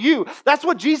dependent on you. That's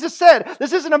what Jesus said.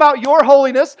 This isn't about your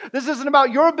holiness. This isn't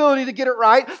about your ability to get it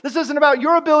right. This isn't about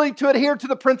your ability to adhere to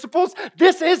the principles.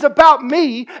 This is about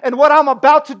me and what I'm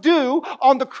about to do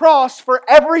on the cross for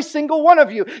every single one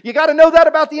of you. You got to know that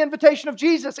about the invitation of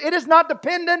Jesus. It is not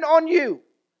dependent on you.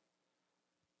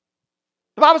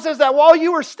 The Bible says that while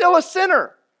you were still a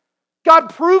sinner,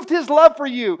 God proved His love for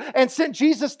you and sent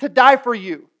Jesus to die for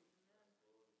you.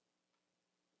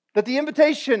 That the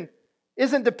invitation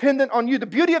isn't dependent on you. The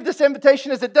beauty of this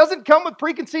invitation is it doesn't come with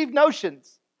preconceived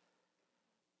notions.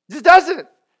 It just doesn't.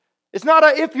 It's not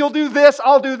a, if you'll do this,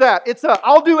 I'll do that. It's a,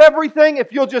 I'll do everything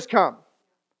if you'll just come.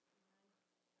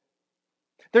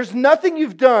 There's nothing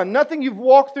you've done, nothing you've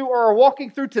walked through or are walking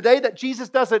through today that Jesus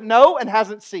doesn't know and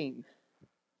hasn't seen.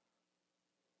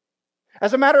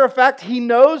 As a matter of fact, He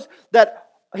knows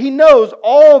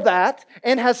all that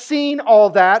and has seen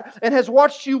all that and has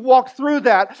watched you walk through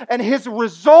that. And His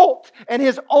result and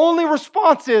His only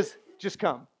response is, just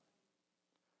come.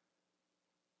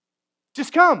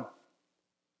 Just come.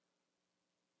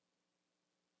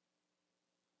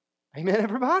 Amen,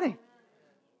 everybody.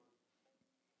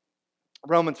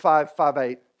 Romans 5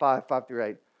 through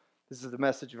 8. This is the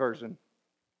Message version.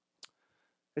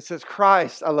 It says,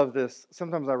 Christ, I love this.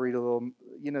 Sometimes I read a little,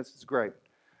 this is great.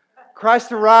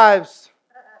 Christ arrives.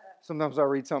 Sometimes I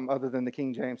read something other than the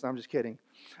King James. I'm just kidding.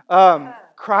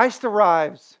 Christ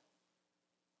arrives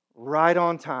right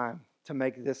on time to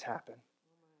make this happen.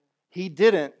 He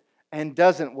didn't and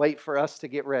doesn't wait for us to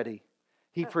get ready.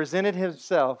 He presented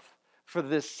Himself for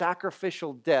this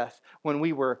sacrificial death when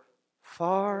we were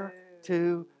far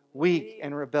too weak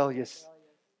and rebellious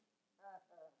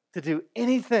to do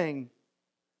anything.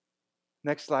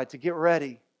 Next slide, to get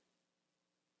ready.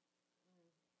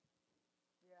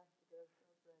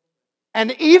 And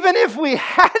even if we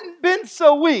hadn't been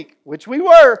so weak, which we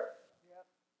were,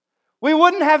 we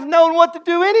wouldn't have known what to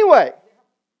do anyway.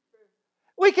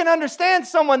 We can understand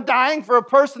someone dying for a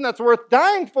person that's worth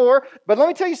dying for, but let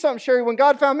me tell you something, Sherry. When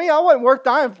God found me, I wasn't worth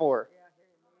dying for.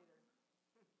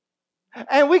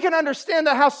 And we can understand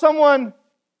that how someone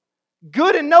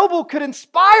good and noble could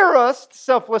inspire us to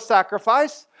selfless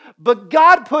sacrifice, but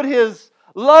God put His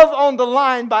love on the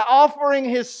line by offering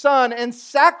His Son in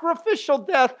sacrificial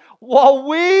death while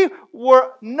we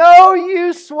were no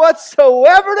use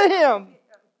whatsoever to Him.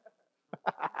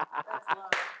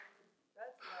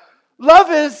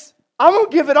 Love is, I'm going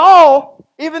to give it all,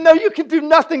 even though you can do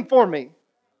nothing for me.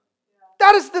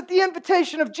 That is the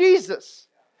invitation of Jesus.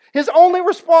 His only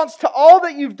response to all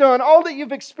that you've done, all that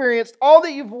you've experienced, all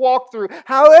that you've walked through,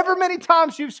 however many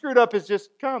times you've screwed up, is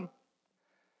just come.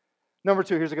 Number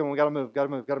 2, here's a good one. We got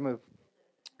to move.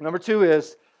 Number 2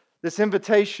 is this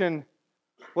invitation.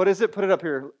 What is it? Put it up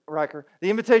here, Riker. The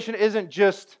invitation isn't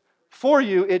just for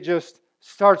you, it just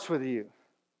starts with you.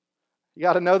 You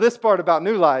got to know this part about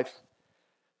New Life.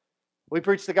 We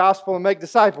preach the gospel and make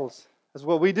disciples. That's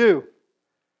what we do.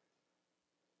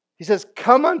 He says,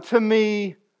 come unto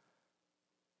me.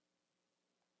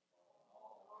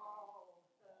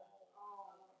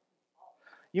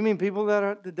 You mean people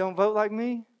that don't vote like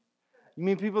me? You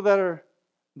mean people that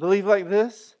believe like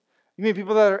this? You mean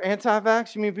people that are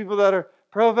anti-vax? You mean people that are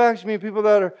pro-vax? You mean people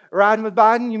that are riding with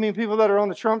Biden? You mean people that are on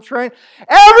the Trump train?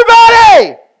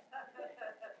 Everybody!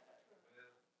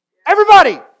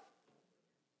 Everybody!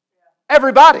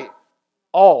 Everybody.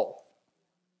 All.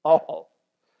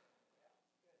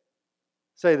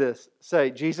 Say this.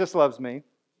 Say, Jesus loves me.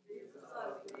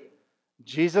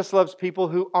 Jesus loves people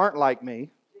who aren't like me.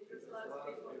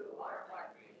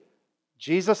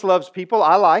 Jesus loves people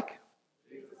I like.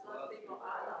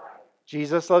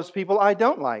 Jesus loves people I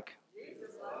don't like.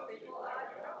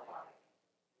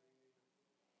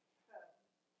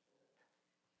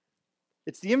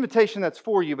 It's the invitation that's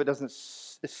for you, but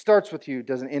it starts with you,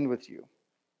 doesn't end with you.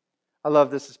 I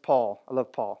love this. Is Paul. I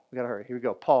love Paul. We got to hurry. Here we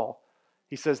go. Paul.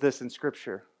 He says this in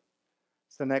Scripture.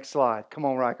 It's the next slide. Come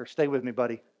on, Riker. Stay with me,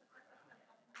 buddy.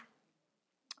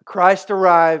 Christ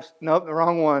arrives. Nope, the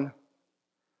wrong one.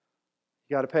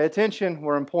 You got to pay attention.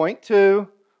 We're in point 2.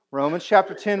 Romans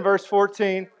chapter 10, verse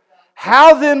 14.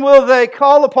 How then will they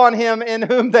call upon Him in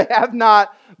whom they have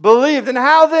not believed? And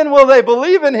how then will they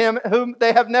believe in Him whom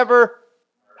they have never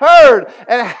heard?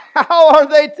 And how are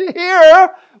they to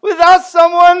hear without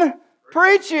someone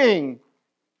preaching?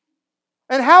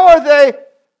 And how are they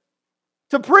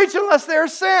to preach unless they are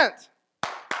sent?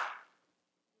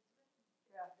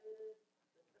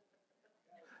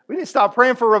 We need to stop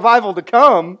praying for revival to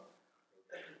come.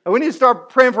 And we need to start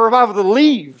praying for revival to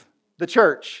leave the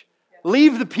church.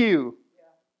 Leave the pew.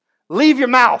 Leave your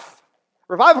mouth.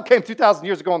 Revival came 2,000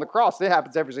 years ago on the cross. It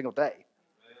happens every single day.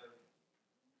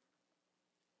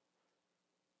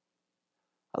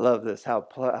 I love this.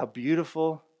 How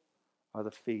beautiful are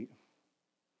the feet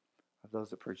of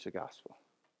those that preach the gospel.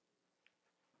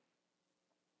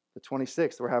 The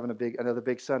 26th, we're having another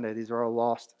big Sunday. These are all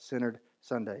lost, centered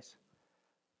Sundays.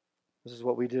 This is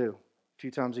what we do a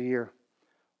few times a year.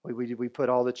 We put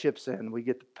all the chips in. We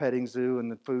get the petting zoo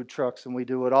and the food trucks, and we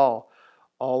do it all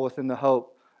within the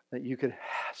hope that you could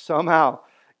somehow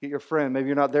get your friend. Maybe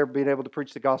you're not there being able to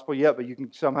preach the gospel yet, but you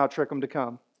can somehow trick them to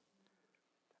come.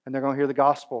 And they're going to hear the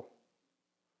gospel.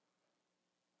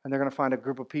 And they're going to find a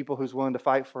group of people who's willing to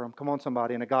fight for them. Come on,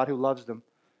 somebody. And a God who loves them.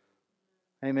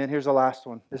 Amen. Here's the last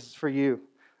one. This is for you.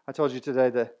 I told you today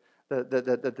that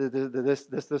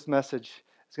this message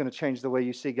is going to change the way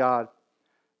you see God.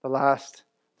 The last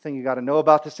thing you got to know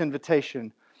about this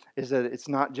invitation is that it's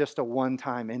not just a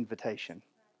one-time invitation.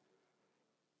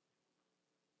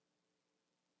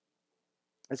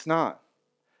 It's not.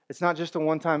 It's not just a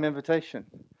one-time invitation.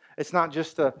 It's not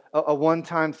just a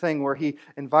one-time thing where He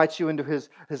invites you into His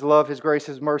love, His grace,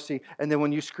 His mercy, and then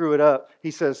when you screw it up,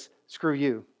 He says, screw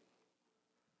you.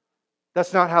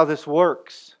 That's not how this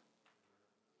works.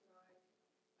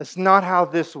 That's not how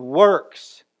this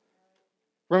works.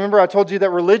 Remember, I told you that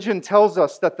religion tells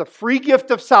us that the free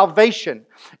gift of salvation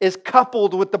is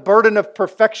coupled with the burden of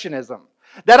perfectionism.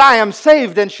 That I am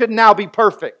saved and should now be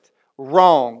perfect.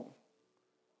 Wrong.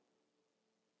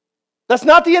 That's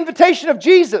not the invitation of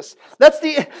Jesus.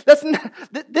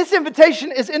 This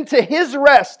invitation is into His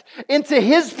rest, into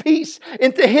His peace,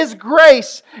 into His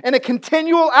grace, and a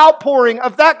continual outpouring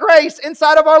of that grace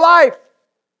inside of our life.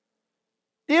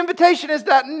 The invitation is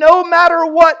that no matter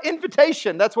what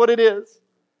invitation, that's what it is.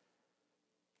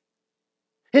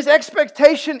 His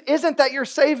expectation isn't that you're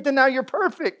saved and now you're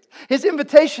perfect. His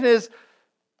invitation is,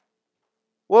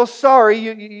 well,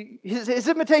 sorry. His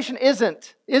invitation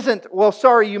isn't, well,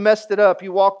 sorry, you messed it up.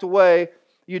 You walked away.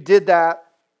 You did that.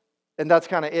 And that's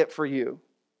kind of it for you.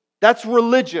 That's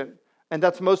religion, and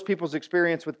that's most people's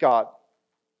experience with God.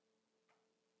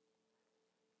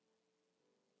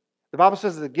 The Bible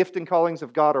says that the gift and callings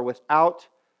of God are without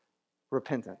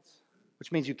repentance,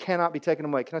 which means you cannot be taken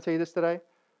away. Can I tell you this today?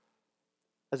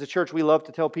 As a church, we love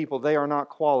to tell people they are not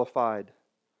qualified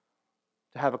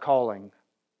to have a calling.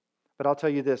 But I'll tell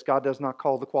you this, God does not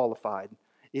call the qualified.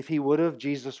 If He would have,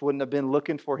 Jesus wouldn't have been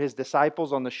looking for His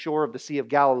disciples on the shore of the Sea of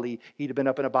Galilee. He'd have been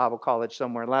up in a Bible college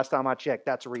somewhere. And last time I checked,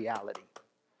 that's reality.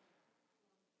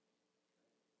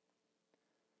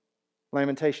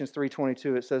 Lamentations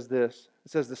 3:22, it says this.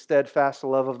 It says, the steadfast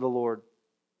love of the Lord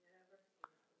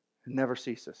never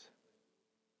ceases.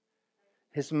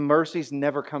 His mercies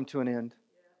never come to an end.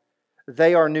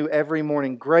 They are new every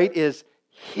morning. Great is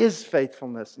His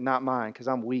faithfulness, not mine, because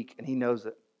I'm weak and He knows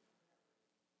it.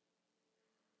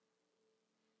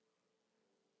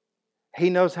 He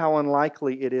knows how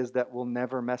unlikely it is that we'll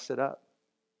never mess it up.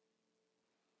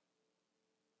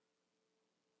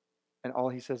 And all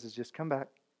He says is just come back.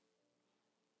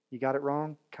 You got it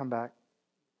wrong? Come back.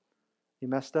 You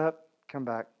messed up? Come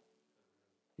back.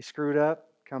 You screwed up?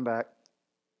 Come back.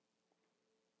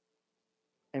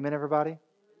 Amen, everybody?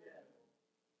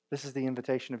 This is the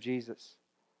invitation of Jesus.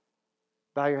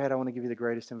 Bow your head. I want to give you the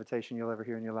greatest invitation you'll ever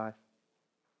hear in your life.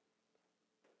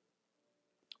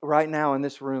 Right now in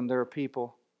this room, there are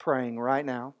people praying right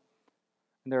now.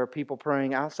 And there are people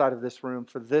praying outside of this room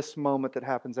for this moment that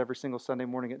happens every single Sunday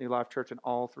morning at New Life Church in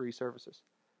all 3 services.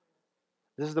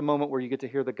 This is the moment where you get to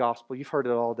hear the gospel. You've heard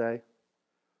it all day.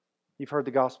 You've heard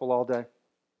the gospel all day.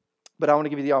 But I want to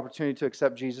give you the opportunity to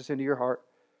accept Jesus into your heart.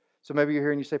 So maybe you're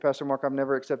here and you say, Pastor Mark, I've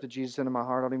never accepted Jesus into my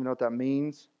heart. I don't even know what that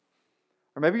means.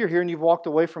 Or maybe you're here and you've walked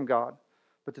away from God,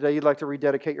 but today you'd like to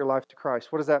rededicate your life to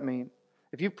Christ. What does that mean?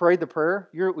 If you've prayed the prayer,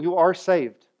 you are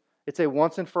saved. It's a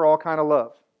once and for all kind of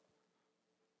love.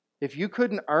 If you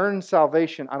couldn't earn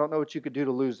salvation, I don't know what you could do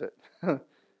to lose it.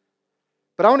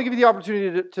 But I want to give you the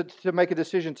opportunity to make a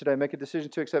decision today. Make a decision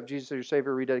to accept Jesus as your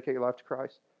Savior, rededicate your life to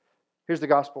Christ. Here's the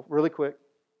gospel, really quick.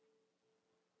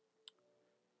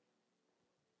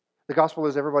 The gospel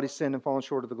is everybody's sinned and fallen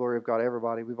short of the glory of God.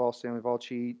 Everybody. We've all sinned. We've all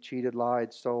cheated,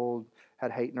 lied, stole,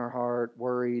 had hate in our heart,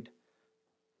 worried.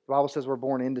 The Bible says we're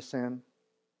born into sin.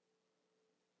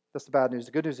 That's the bad news.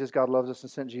 The good news is God loves us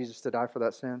and sent Jesus to die for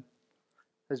that sin.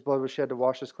 His blood was shed to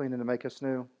wash us clean and to make us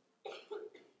new.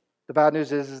 The bad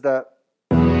news is that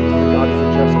God is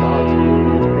a just God.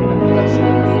 It's payment for that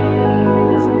sin.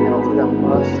 It's a penalty that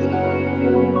must.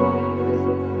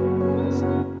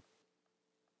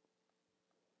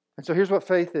 And so here's what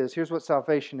faith is. Here's what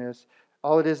salvation is.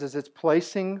 All it is it's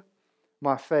placing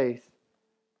my faith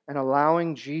and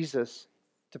allowing Jesus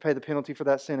to pay the penalty for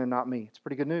that sin and not me. It's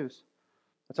pretty good news.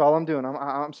 That's all I'm doing.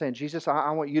 I'm saying, Jesus, I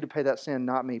want you to pay that sin,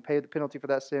 not me. Pay the penalty for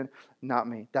that sin, not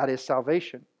me. That is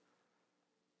salvation.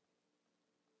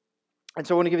 And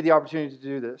so I want to give you the opportunity to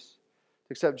do this,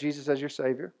 to accept Jesus as your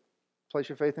Savior, place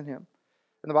your faith in Him.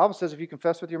 And the Bible says if you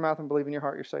confess with your mouth and believe in your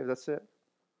heart, you're saved. That's it.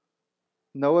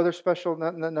 No other special,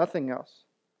 nothing else.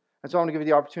 And so I want to give you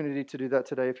the opportunity to do that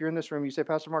today. If you're in this room, you say,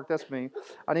 Pastor Mark, that's me.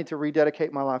 I need to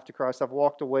rededicate my life to Christ. I've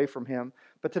walked away from Him.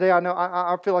 But today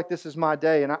I feel like this is my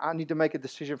day and I need to make a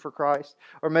decision for Christ.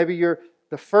 Or maybe you're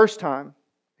the first time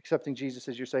accepting Jesus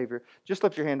as your Savior. Just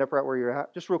lift your hand up right where you're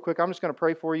at. Just real quick, I'm just going to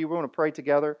pray for you. We want to pray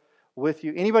together with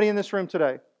you. Anybody in this room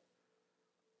today?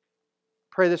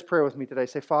 Pray this prayer with me today.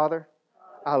 Say, Father,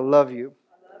 I love you.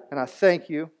 And I thank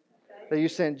you that you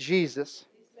sent Jesus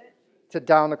to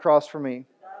die on the cross for me.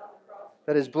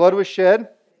 That His blood was shed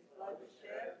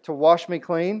to wash me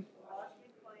clean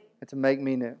and to make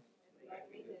me new.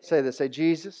 Say this. Say,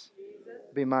 Jesus,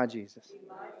 be my Jesus.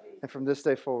 And from this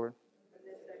day forward,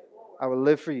 I will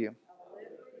live for you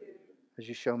as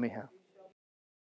you show me how.